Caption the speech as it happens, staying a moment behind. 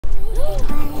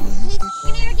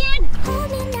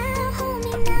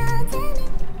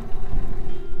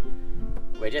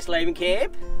just leaving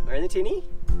camp. We're in the tinny.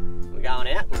 We're going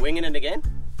out. We're winging it again.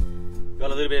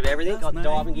 Got a little bit of everything. Got the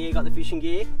diving gear, got the fishing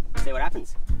gear. See what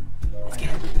happens. Let's get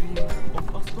it.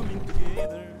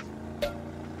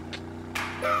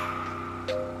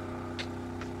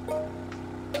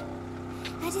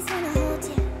 I just wanna hold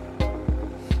you.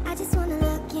 I just wanna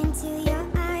look into your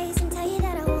eyes and tell you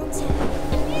that I want you.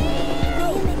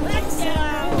 Now you make me feel so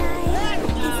alive.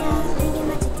 It's thinking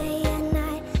about your day and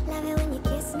night. Love it when you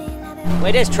kiss me, love it.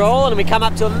 We're just trawling and we come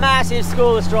up to a massive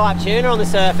school of striped tuna on the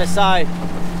surface, so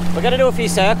we're going to do a few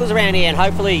circles around here and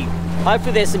hopefully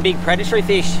there's some big predatory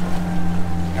fish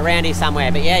around here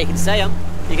somewhere. But yeah, you can see them.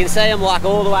 You can see them like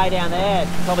all the way down there,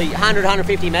 probably 100,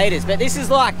 150 metres. But this is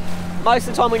like, most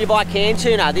of the time when you buy canned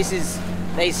tuna, this is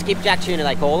these skipjack tuna,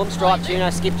 they call them. Striped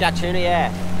tuna, skipjack tuna,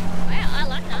 yeah. Wow, I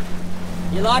like that.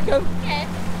 You like them? Yeah,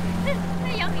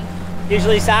 they're yummy.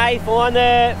 Usually say, find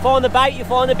the bait, you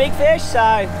find the big fish.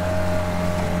 So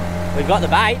we've got the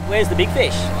bait. Where's the big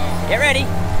fish? Get ready.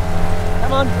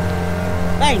 Come on.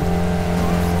 Bang.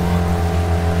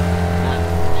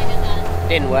 No,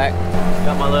 didn't work.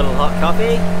 Got my little hot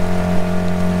coffee.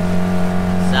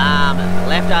 Some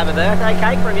leftover birthday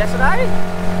cake from yesterday.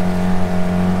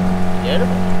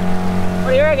 Beautiful.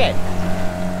 What do you reckon?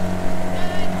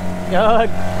 Good.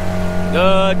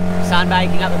 Good. Sun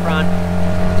baking up the front.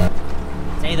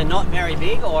 It's either not very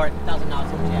big or it doesn't know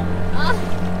it's hooked yet. Oh.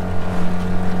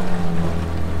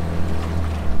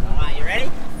 Alright, you ready?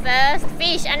 First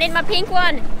fish. I need my pink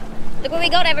one. Look what we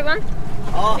got, everyone.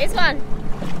 Oh. This one.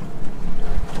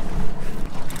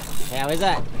 How is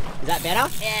that? Is that better?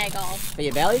 Yeah, gold. For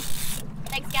your belly?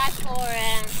 Thanks, guys, for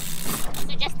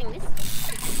suggesting this.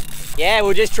 Yeah,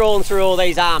 we're just trawling through all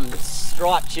these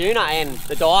striped tuna and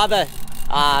the diver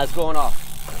has gone off.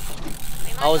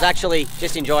 I was actually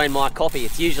just enjoying my coffee.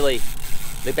 It's usually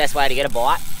the best way to get a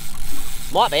bite.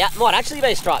 Might actually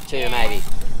be a striped tuna, maybe.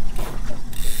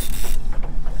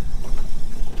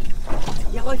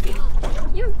 Yellowfin.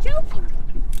 You're joking.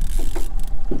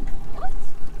 What?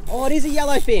 Oh, it is a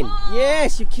yellowfin. Oh.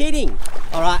 Yes, you're kidding.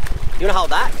 All right, you want to hold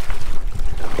that?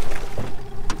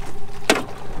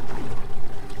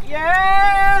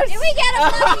 Yes! Did we get a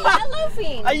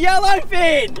yellowfin? A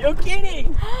yellowfin! You're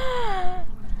kidding!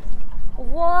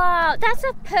 Wow, that's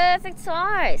a perfect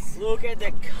size. Look at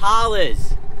the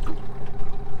colours.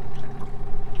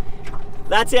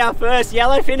 That's our first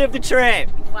yellowfin of the trip.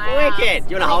 Wow. Wicked.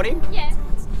 You want to hold him? Yeah.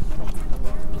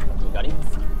 You got him.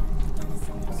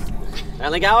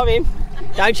 Don't let go of him.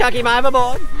 Don't chuck him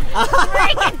overboard.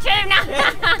 Freaking tuna!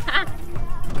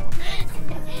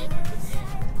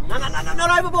 No, not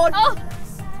overboard. Oh,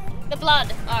 the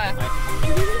blood. Alright.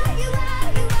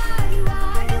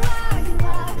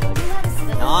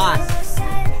 Nice.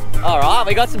 Alright,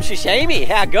 we got some sashimi.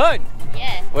 How good.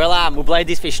 Yeah. We'll bleed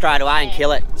this fish straight away and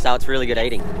kill it, so it's really good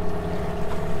eating.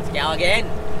 Let's go again.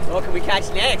 What can we catch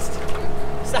next?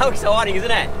 So exciting,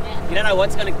 isn't it? Yeah. You don't know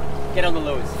what's going to get on the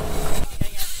lures.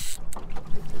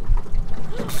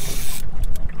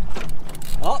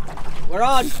 Oh, we're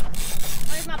on.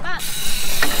 Where's my butt?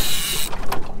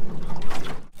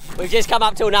 We've just come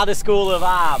up to another school of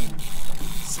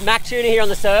smack tuna here on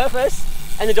the surface,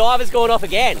 and the diver's gone off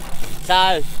again.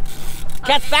 So,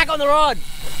 cat's back on the rod.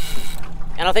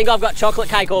 And I think I've got chocolate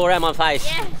cake all around my face.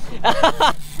 Yeah.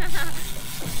 I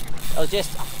was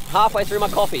just halfway through my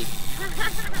coffee.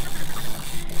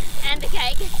 And the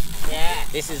cake. Yeah.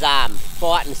 This is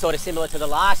fighting sort of similar to the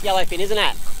last yellowfin, isn't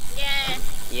it? Yeah.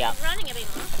 Yeah. He's running a bit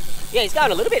more. Yeah, he's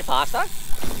going a little bit faster.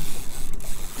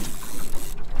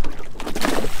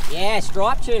 Yeah,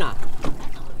 striped tuna.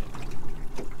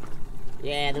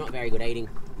 Yeah, they're not very good eating.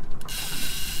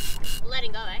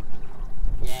 Letting go, eh?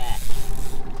 Yeah.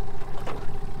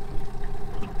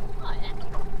 Oh, yeah.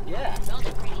 Yeah. Those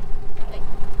are pretty.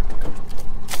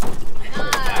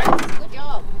 Nice. Good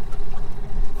job.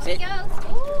 See, There he goes.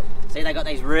 Ooh. see, they got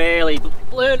these really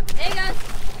blue, There he goes.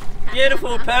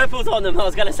 beautiful purples on them, I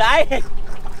was going to say.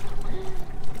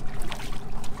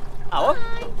 Oh,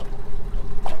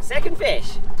 Bye. second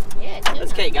fish. Yeah,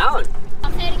 Let's keep going.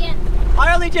 I'll say it again.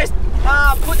 I only just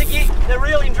put the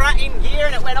reel in gear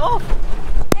and it went off.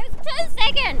 It was 2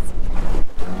 seconds.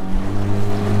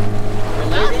 We're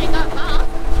Oh, they losing. got off.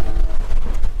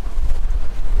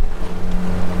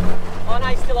 Oh no,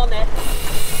 he's still on there.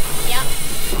 Yep.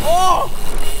 Oh!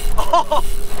 Oh!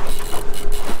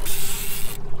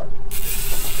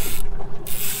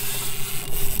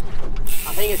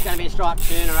 I think it's going to be a striped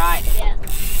tuna, right? Yeah.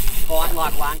 Fighting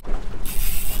like one.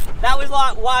 That was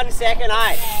like 1 second,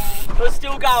 eh? Yeah. It was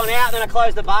still going out, then I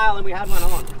closed the bail and we had one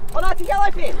on. Oh no, it's a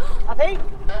yellowfin, I think.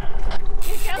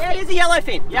 Yeah, it is a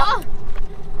yellowfin. Yep. Oh,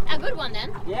 a good one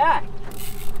then. Yeah.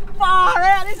 Far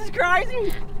out, this is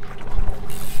crazy.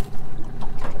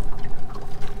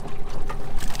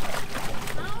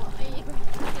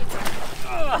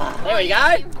 There we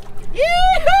go.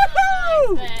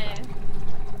 Yoo-hoo!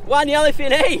 One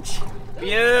yellowfin each.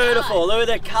 Beautiful. Look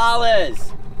at the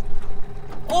colours.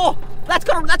 Oh, that's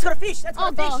got a fish. That's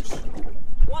got a fish. Gosh.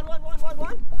 One.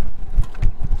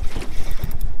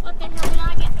 What the hell did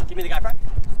I get? Give me the GoPro.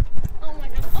 Oh my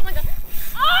god. Oh my god.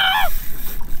 Ah!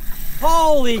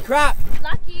 Holy crap.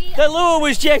 Lucky. The lure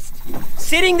was just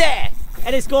sitting there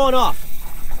and it's gone off.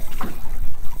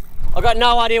 I've got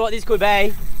no idea what this could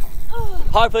be.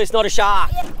 Hopefully it's not a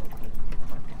shark. Yeah.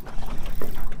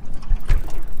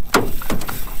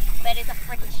 But it's a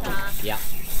freaking shark. Yeah.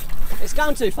 It's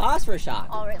going too fast for a shark.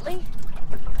 Oh really?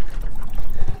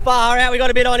 Far out, we got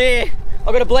a bit on here.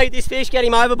 I've got to bleed this fish, get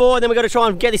him overboard, then we've got to try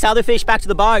and get this other fish back to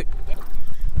the boat.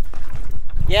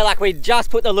 Yeah, like we just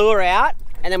put the lure out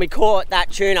and then we caught that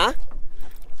tuna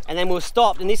and then we were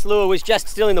stopped and this lure was just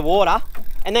still in the water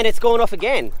and then it's gone off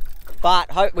again. But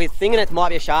we're thinking it might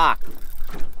be a shark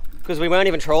because we weren't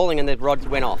even trawling and the rod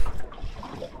went off.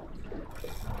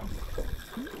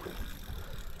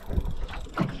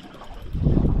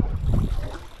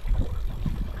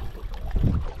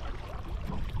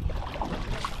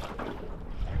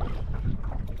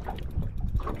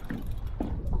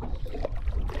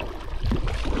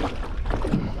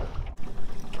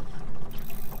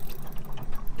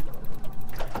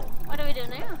 What do we do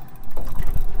now?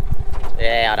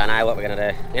 Yeah, I don't know what we're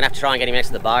gonna do. We're gonna have to try and get him next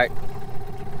to the boat.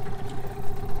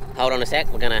 Hold on a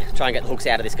sec, we're gonna try and get the hooks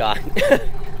out of this guy.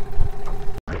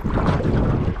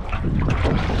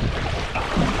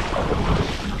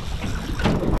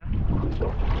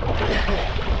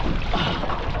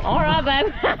 Alright,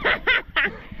 babe.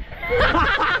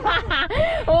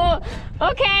 Oh,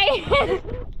 okay.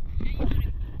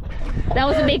 That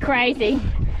was a bit crazy.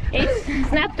 It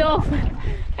snapped off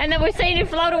and then we've seen it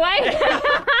float away.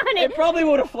 It probably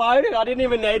would have floated, I didn't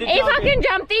even need to It jump fucking in.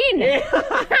 jumped in. Yeah.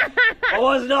 I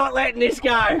was not letting this go.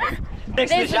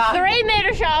 Next to There's the a shark.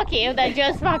 3-meter shark here that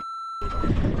just fuck.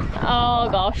 Oh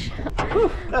gosh.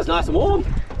 That was nice and warm.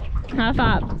 High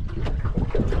five.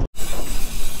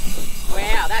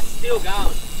 Wow, that's still going.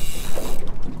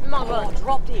 Oh my god.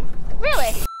 Dropped him.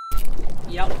 Really?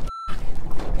 Yep.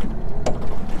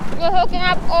 You're hooking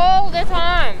up all the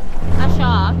time. A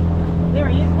shark. There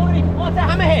he is, look at him. Oh, it's a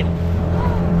hammerhead.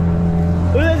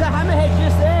 Look, there's a hammerhead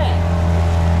just there.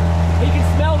 He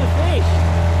can smell the fish.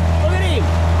 Look at him.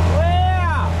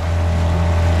 Wow.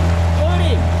 Look at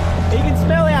him. He can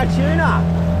smell our tuna.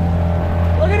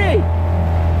 Look at him.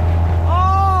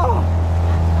 Oh.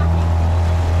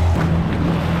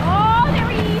 Oh, there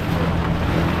he is.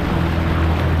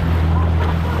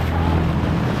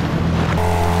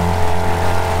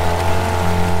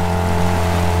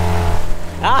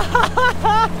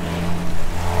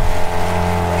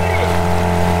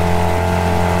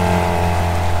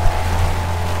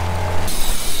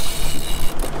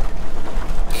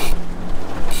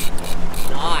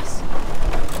 Nice.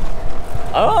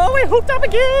 Oh, we're hooked up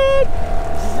again.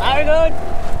 So good.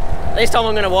 This time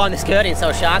I'm going to wind the skirt in so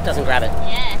a shark doesn't grab it.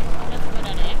 Yeah, that's a good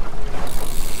idea.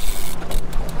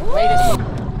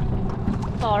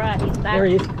 Alright, he's back. There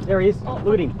he is. There he is. Oh,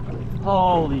 look at him.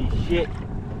 Holy shit.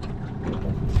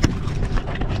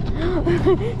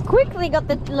 Quickly got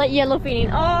the yellowfin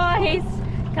in. Oh, he's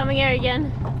coming out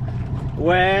again.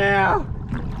 Wow.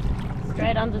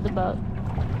 Straight under the boat.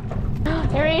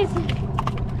 There he is.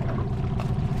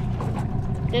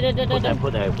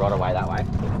 Put the rod away that way.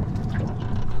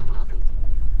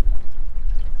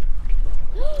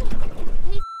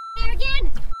 He's there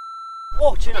again.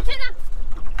 Oh, tuna. The tuna.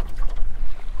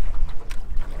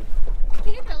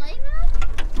 Can you believe that?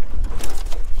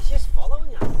 He's just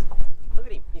following us. Look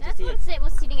at him. He's That's just here. what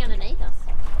was sitting underneath us.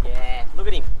 Yeah, look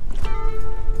at him.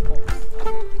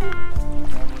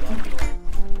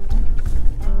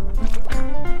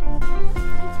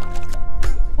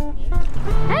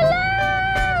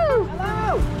 Hello!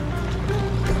 Hello!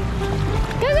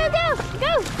 Go, go, go,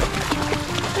 go!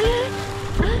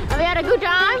 Have you had a good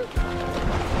time?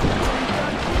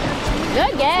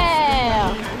 Good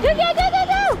girl! Good girl, go, go,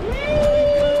 go!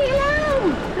 Yay! Hello!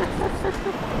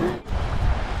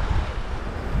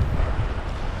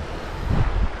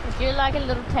 Would you like a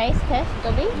little taste test,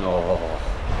 Dobby? Oh,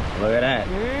 look at that.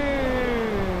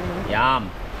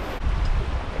 Yum.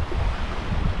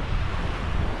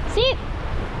 Sit!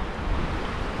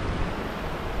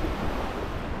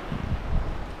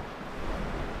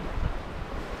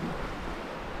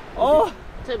 Oh,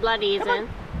 Too bloody, isn't it?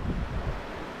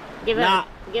 Give her, Nah.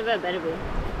 give her a better boo.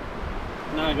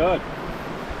 no good.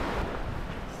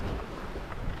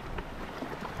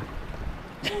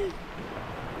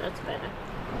 That's better.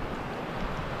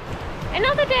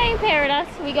 Another day in paradise.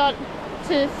 We got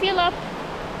to fill up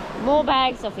more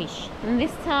bags of fish. And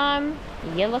this time,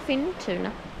 yellowfin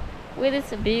tuna. With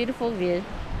its beautiful view.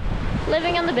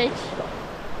 Living on the beach.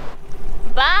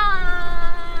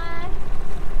 Bye!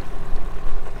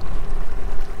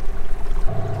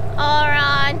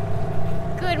 Alright.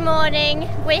 Good morning.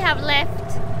 We have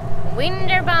left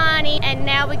Winterbarney and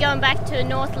now we're going back to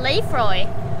North Lefroy.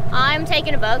 I'm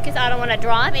taking a boat because I don't want to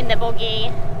drive in the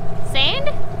boggy sand.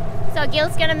 So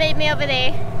Gil's gonna meet me over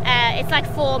there. It's like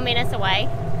 4 minutes away.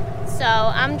 So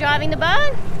I'm driving the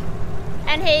boat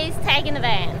and he's taking the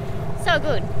van. So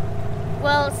good.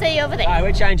 We'll see you over there. Right,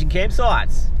 we're changing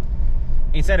campsites.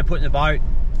 Instead of putting the boat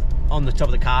on the top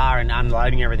of the car and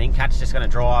unloading everything, Kat's just gonna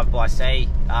drive by sea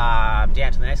down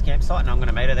to the next campsite and I'm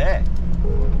gonna meet her there.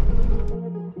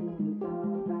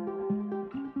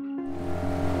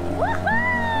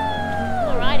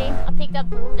 Alrighty, I picked up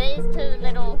these two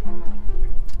little,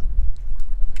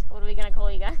 what are we gonna call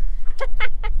you guys?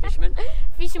 Fishermen?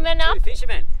 Fishermen up. Two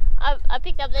fishermen. I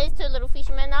picked up these two little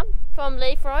fishermen up from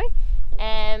Lefroy,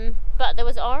 but there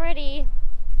was already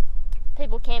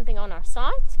people camping on our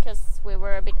site because we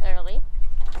were a bit early.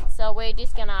 So we're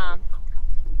just gonna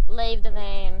leave the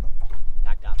van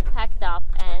packed up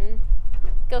and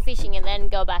go fishing and then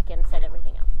go back and set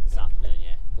everything up. This afternoon,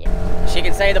 yeah. Yeah. She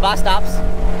can see the bus stops.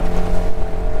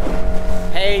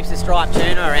 Heaps of striped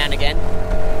tuna around again.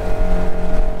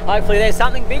 Hopefully there's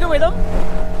something bigger with them.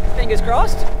 Fingers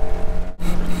crossed.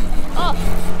 Oh.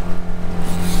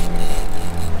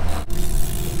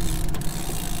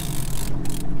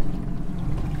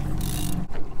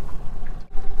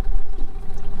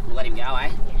 We'll let him go,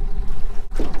 eh?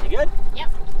 Yeah. You good?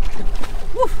 Yep.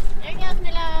 Woof. There goes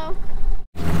Milo.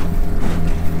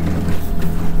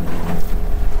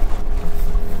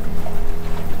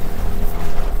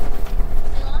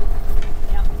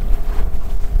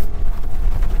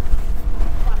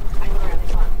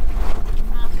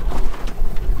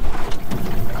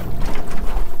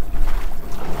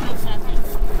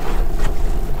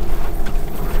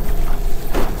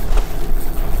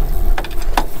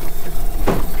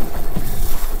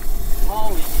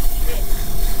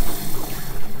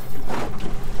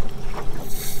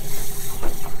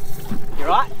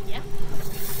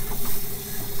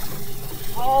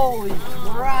 Holy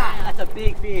crap, that's a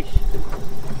big fish.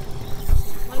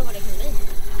 Wonder what it can be.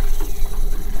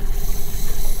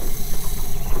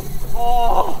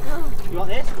 Oh, you want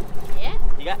this? Yeah.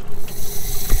 You got.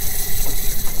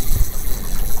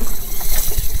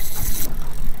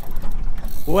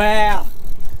 Wow,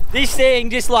 this thing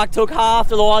just like took half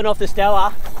the line off the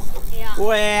Stella. Yeah.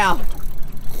 Wow.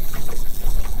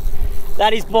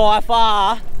 That is by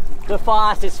far the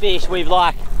fastest fish we've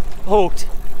like hooked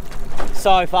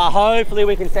so far. Hopefully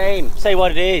we can see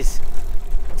what it is.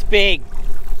 It's big.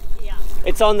 Yeah.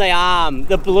 It's on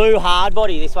the blue hard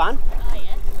body, this one. Oh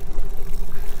yeah.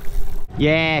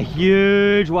 Yeah,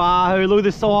 huge wahoo. Look at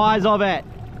the size of it.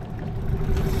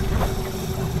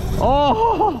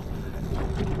 Oh!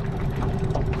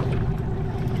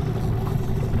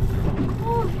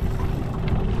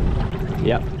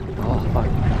 Yep. Oh, fuck.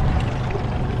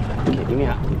 Okay, give me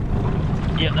out.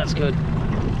 Yep, that's good.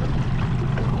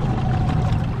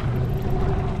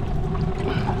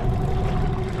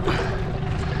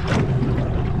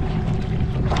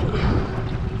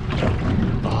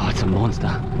 Oh, it's a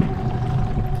monster.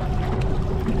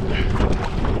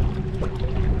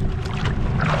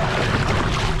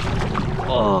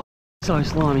 Oh, so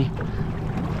slimy.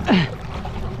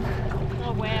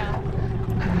 Oh wow.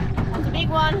 That's a big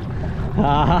one.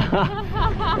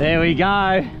 There we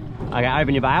go. Okay,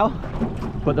 open your bail.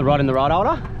 Put the rod in the rod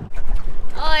holder.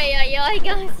 Oi, oi, oi,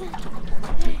 guys.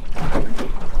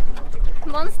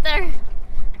 Monster.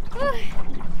 Whew.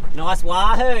 Nice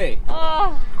wahoo.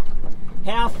 Oh.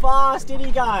 How fast did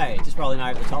he go? Just rolling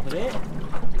over the top of it.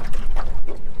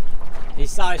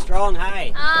 He's so strong,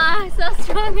 hey? Ah, so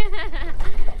strong.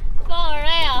 For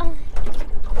real.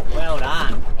 Well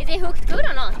done. Is he hooked good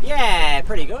or not? Yeah,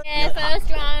 pretty good. Yeah, first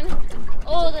run,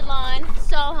 all the line,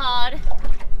 so hard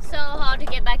to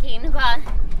get back in, but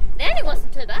then it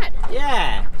wasn't too bad.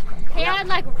 Yeah. He had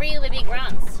like really big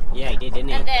runs. Yeah, he did, didn't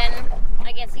he? And then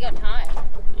I guess he got tired.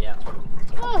 Yeah.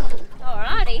 Oh,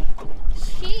 alrighty.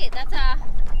 Shit, that's a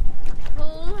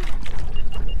cool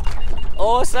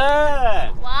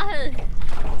Awesome. wahoo.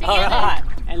 Alright.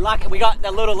 And lucky, we got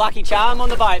the little lucky charm on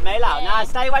the boat, Mila. Yeah. No,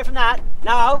 stay away from that.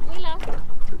 No. Milo.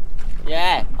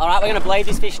 Yeah. Alright, we're going to bleed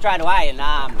this fish straight away and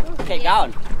keep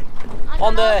going. I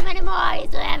On don't know the- how many more,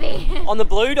 it's heavy. On the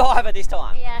blue diver this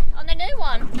time. Yeah, on the new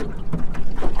one.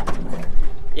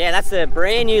 Yeah, that's the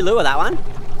brand new lure, that one.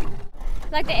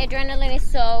 Like the adrenaline is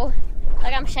so,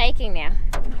 like I'm shaking now.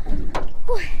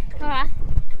 Whew. All right,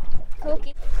 cook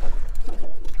it.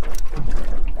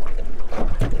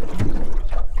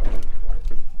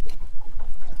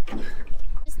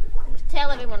 Just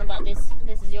tell everyone about this.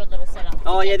 This is your little setup.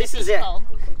 Oh yeah, this is it.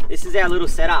 This is our little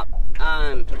setup.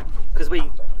 Because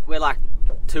we're like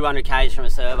 200 k's from a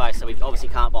servo, so we obviously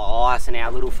can't buy ice, and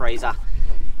our little freezer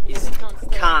is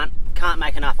can't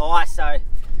make enough ice. So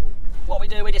what we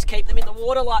do, we just keep them in the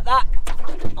water like that,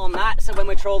 on that, so when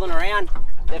we're trawling around,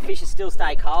 the fishes still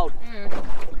stay cold.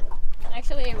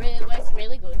 Actually, it really works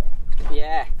really good.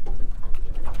 Yeah.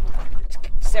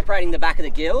 Separating the back of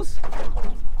the gills,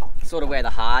 sort of where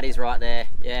the heart is right there.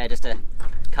 Yeah, just a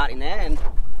cut in there, and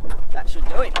that should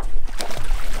do it.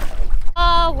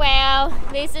 Oh wow,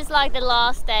 this is like the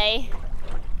last day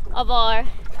of our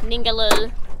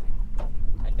Ningaloo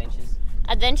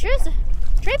adventures,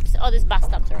 trips. Oh, there's bus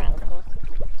stops around, of course.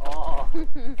 Oh.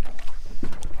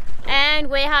 And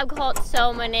we have caught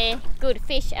so many good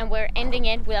fish, and we're ending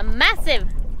it with a massive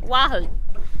wahoo.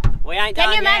 We ain't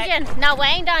done yet. Can you imagine? No, we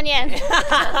ain't done yet.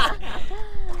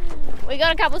 We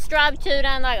got a couple striped tuna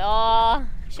and like, oh,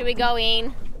 should we go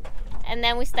in? And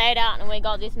then we stayed out and we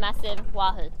got this massive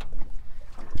wahoo.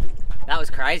 That was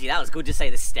crazy. That was good to see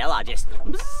the Stella just.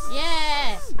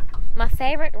 Yeah, my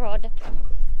favourite rod.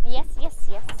 Yes, yes,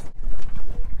 yes.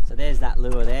 So there's that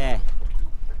lure there.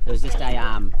 It was just a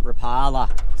Rapala,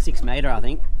 6 metre, I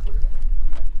think.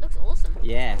 Looks awesome.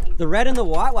 Yeah. The red and the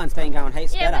white one's been going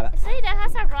heaps better. But see, that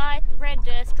has a red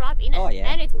stripe in it. Oh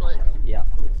yeah. And it's blue. Yeah.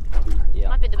 Yeah.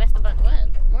 Might be the best of both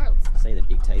worlds. See the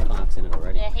big teeth marks in it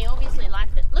already. Yeah, he obviously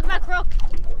liked it. Look at my croc.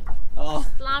 Oh.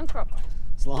 Slime croc.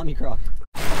 Slimy croc.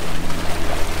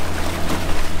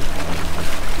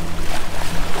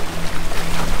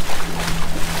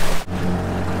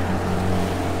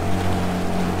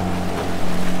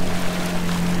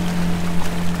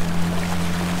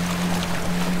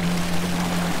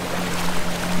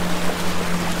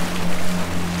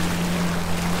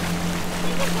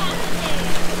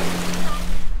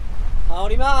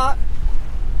 Hold him up.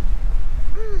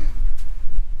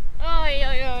 Oh,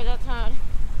 yeah, that's hard.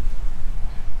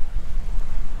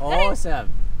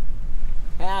 Awesome.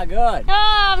 How good.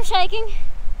 Oh, I'm shaking.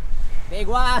 Big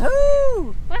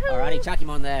wahoo. Wahoo. Alrighty, chuck him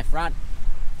on the front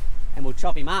and we'll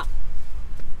chop him up.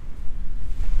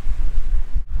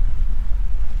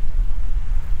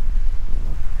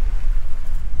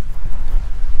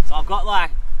 So I've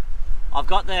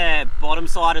got the bottom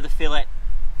side of the fillet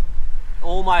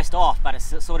almost off, but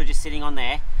it's sort of just sitting on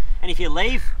there. And if you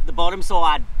leave the bottom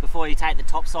side before you take the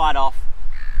top side off,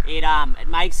 it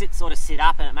makes it sort of sit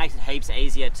up, and it makes it heaps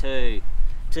easier to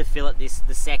fillet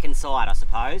the second side, I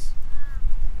suppose.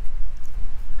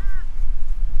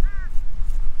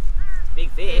 It's a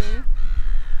big fish.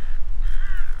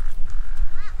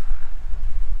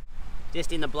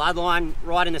 Just in the bloodline,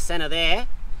 right in the center there,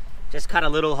 just cut a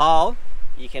little hole.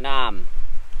 You can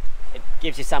it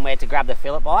gives you somewhere to grab the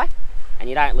fillet by, and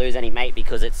you don't lose any meat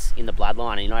because it's in the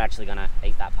bloodline and you're not actually going to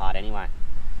eat that part anyway.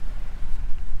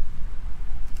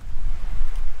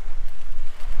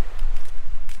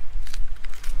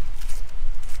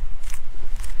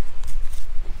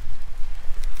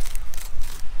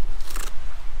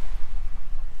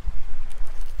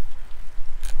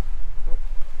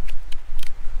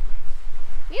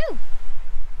 Phew.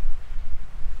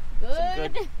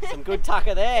 Some good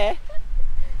tucker there.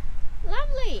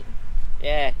 Lovely.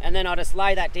 Yeah, and then I just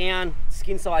lay that down,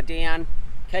 skin side down,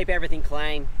 keep everything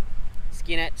clean,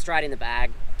 skin it straight in the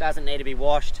bag. Doesn't need to be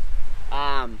washed.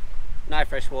 No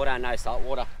fresh water, no salt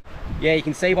water. Yeah, you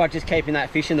can see by just keeping that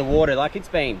fish in the water, like it's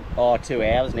been 2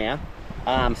 hours now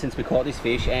since we caught this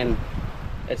fish, and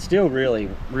it's still really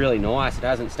nice. It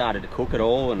hasn't started to cook at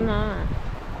all, and no.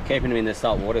 Keeping them in the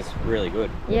salt water is really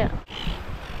good. Yeah.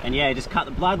 And yeah, just cut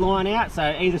the bloodline out, so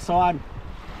either side.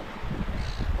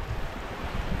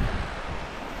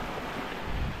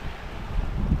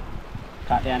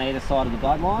 Cut down either side of the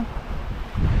bloodline.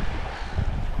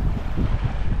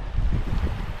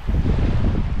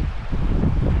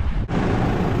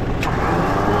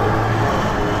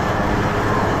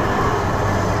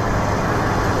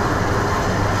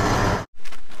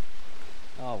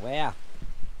 Oh wow,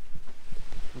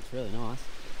 looks really nice.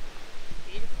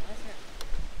 Beautiful, isn't it?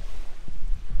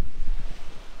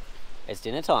 It's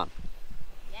dinner time.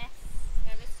 Yes, it's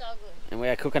gonna be so good. And we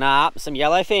are cooking up some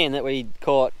yellowfin that we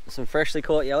caught, some freshly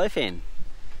caught yellowfin.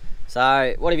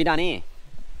 So what have you done here?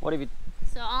 What have you?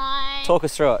 So I Talk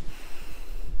us through it.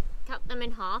 cut them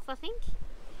in half, I think.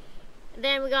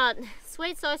 Then we got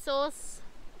sweet soy sauce,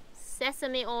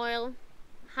 sesame oil,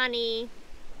 honey,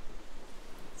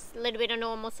 a little bit of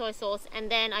normal soy sauce, and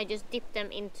then I just dip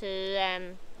them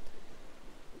into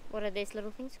what are these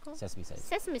little things called? Sesame seeds.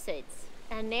 Sesame seeds.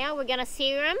 And now we're gonna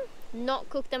sear them, not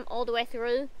cook them all the way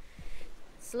through.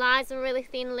 Slice them really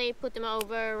thinly, put them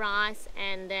over rice,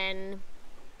 and then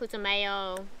put some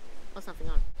mayo or something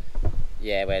on.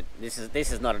 Yeah, this is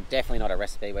definitely not a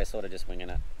recipe. We're sort of just winging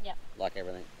it. Yeah. Like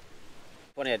everything.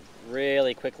 Want to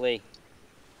really quickly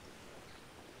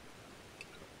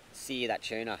sear that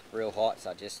tuna real hot,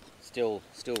 so just still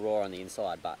raw on the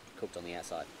inside, but cooked on the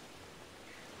outside.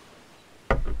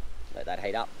 Let that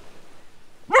heat up.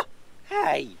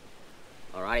 Hey!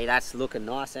 Alrighty, that's looking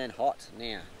nice and hot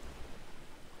now.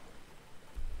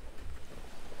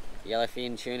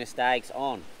 Yellowfin tuna steaks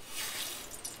on.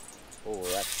 Oh,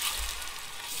 that's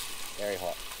very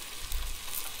hot.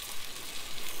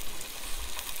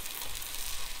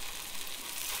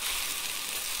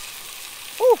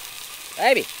 Ooh,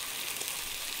 baby.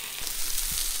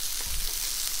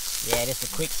 Yeah, just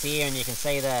a quick sear, and you can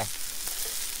see the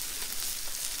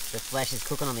flesh is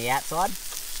cooking on the outside.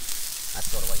 That's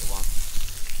sort of what you want.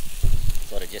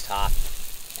 Sort of just half,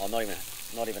 or not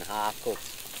even half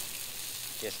cooked.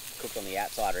 Just cooked on the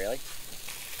outside, really.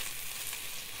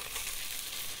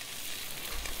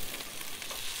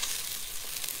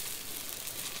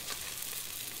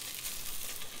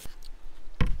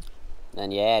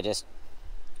 And yeah, just,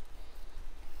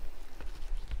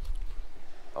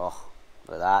 oh,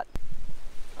 look at that.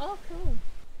 Oh, cool.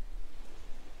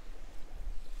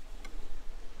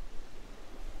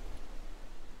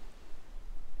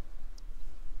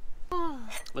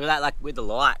 Look at that, like with the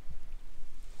light,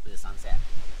 with the sunset.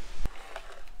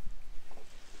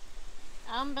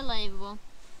 Unbelievable.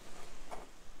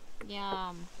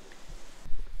 Yum.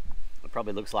 It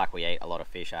probably looks like we eat a lot of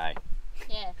fish, eh?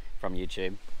 Yeah. From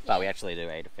YouTube, but we actually do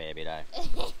eat a fair bit, eh?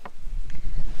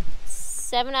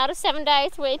 7 out of 7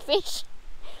 days we eat fish.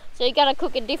 So you gotta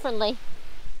cook it differently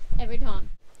every time.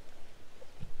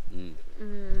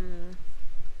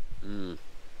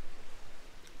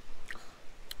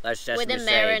 Those sesame with the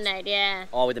seeds. marinade, yeah.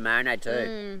 Oh, with the marinade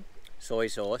too. Soy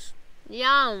sauce.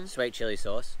 Yum. Sweet chili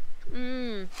sauce.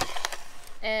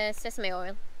 Sesame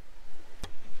oil.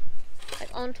 Like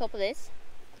on top of this.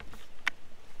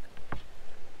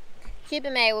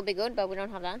 Cuba mayo will be good, but we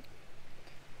don't have that.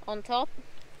 On top,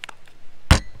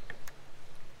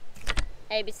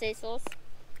 ABC sauce.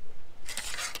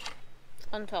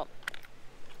 On top.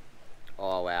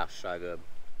 Oh wow, so good.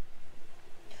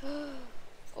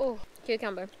 Oh,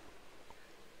 cucumber.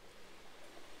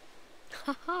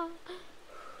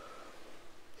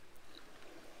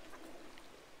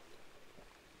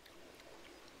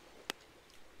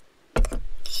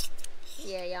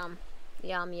 Yeah, yum.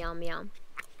 Yum, yum, yum.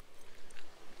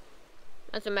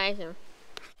 That's amazing.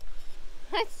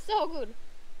 That's so good.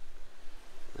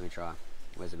 Let me try.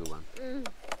 Where's a good one?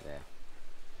 There.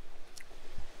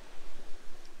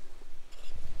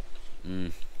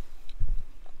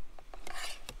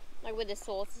 Like with the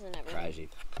sauces and everything. Crazy.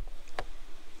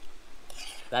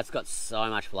 That's got so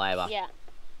much flavour. Yeah.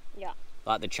 Yeah.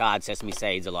 Like the charred sesame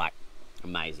seeds are like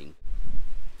amazing.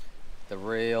 The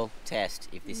real test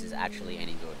if this is actually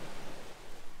any good.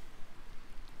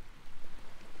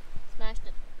 Smashed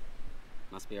it.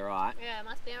 Must be alright. Yeah, it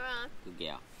must be alright. Good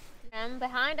girl. And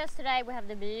behind us today we have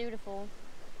the beautiful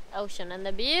ocean and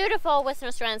the beautiful Western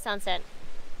Australian sunset.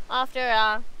 After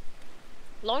a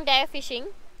long day of fishing,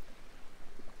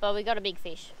 but we got a big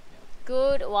fish.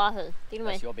 Good wahoo, didn't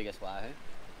we? That's your biggest wahoo?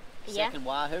 Yeah. Second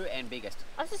wahoo and biggest.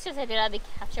 I was just going to say, did I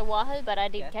catch a wahoo? But I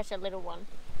did catch a little one.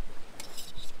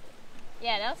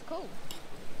 Yeah, that was cool.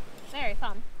 Very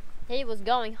fun. He was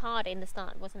going hard in the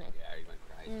start, wasn't it? Yeah, he went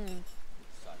crazy.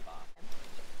 So far.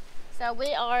 So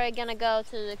we are going to go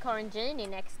to the Corangini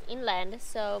next inland.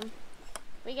 So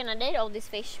we're going to need all this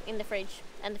fish in the fridge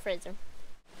and the freezer.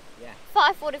 Yeah.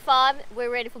 5:45,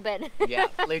 we're ready for bed. Yeah,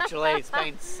 literally, it's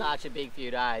been such a big few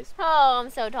days. Oh,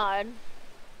 I'm so tired.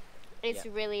 It's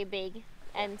really big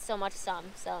and so much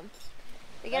sun. So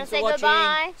we're going to say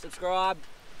goodbye. Subscribe.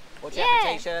 Watch out for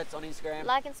t-shirts on Instagram.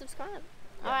 Like and subscribe.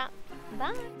 All right.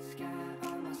 Bye.